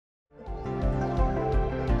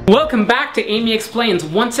Welcome back to Amy Explains.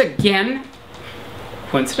 Once again,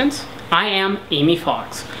 coincidence? I am Amy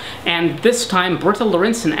Fox. And this time, Britta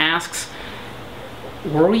Lorentzen asks,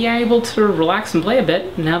 were we able to relax and play a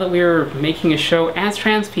bit now that we're making a show as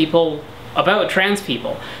trans people about trans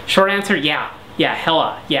people? Short answer, yeah. Yeah,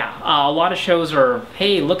 hella, yeah. A lot of shows are,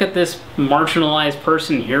 hey, look at this marginalized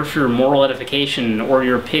person here for your moral edification or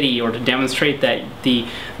your pity or to demonstrate that the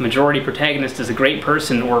majority protagonist is a great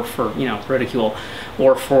person or for, you know, ridicule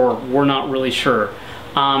or for we're not really sure.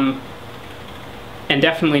 And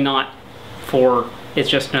definitely not for it's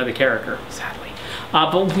just another character, sadly.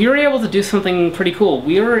 But we were able to do something pretty cool.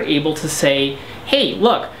 We were able to say, hey,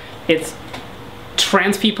 look, it's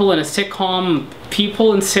trans people in a sitcom.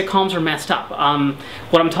 People in sitcoms are messed up.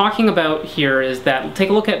 What I'm talking about here is that, take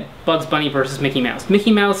a look at Bugs Bunny versus Mickey Mouse.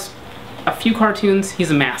 Mickey Mouse, a few cartoons,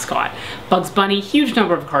 he's a mascot. Bugs Bunny, huge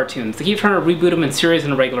number of cartoons. They keep trying to reboot him in series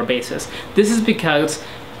on a regular basis. This is because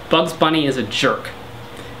Bugs Bunny is a jerk.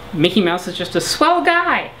 Mickey Mouse is just a swell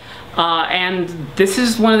guy. And this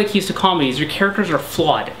is one of the keys to comedies. Your characters are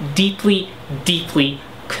flawed. Deeply, deeply,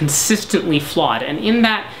 consistently flawed. And in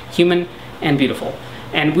that, human and beautiful.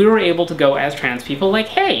 And we were able to go as trans people like,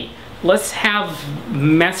 hey, let's have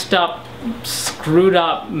messed up, screwed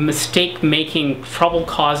up, mistake-making,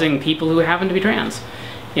 trouble-causing people who happen to be trans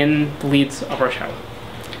in the leads of our show.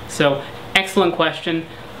 So, excellent question.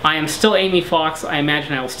 I am still Amy Fox. I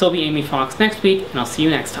imagine I will still be Amy Fox next week, and I'll see you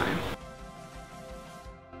next time.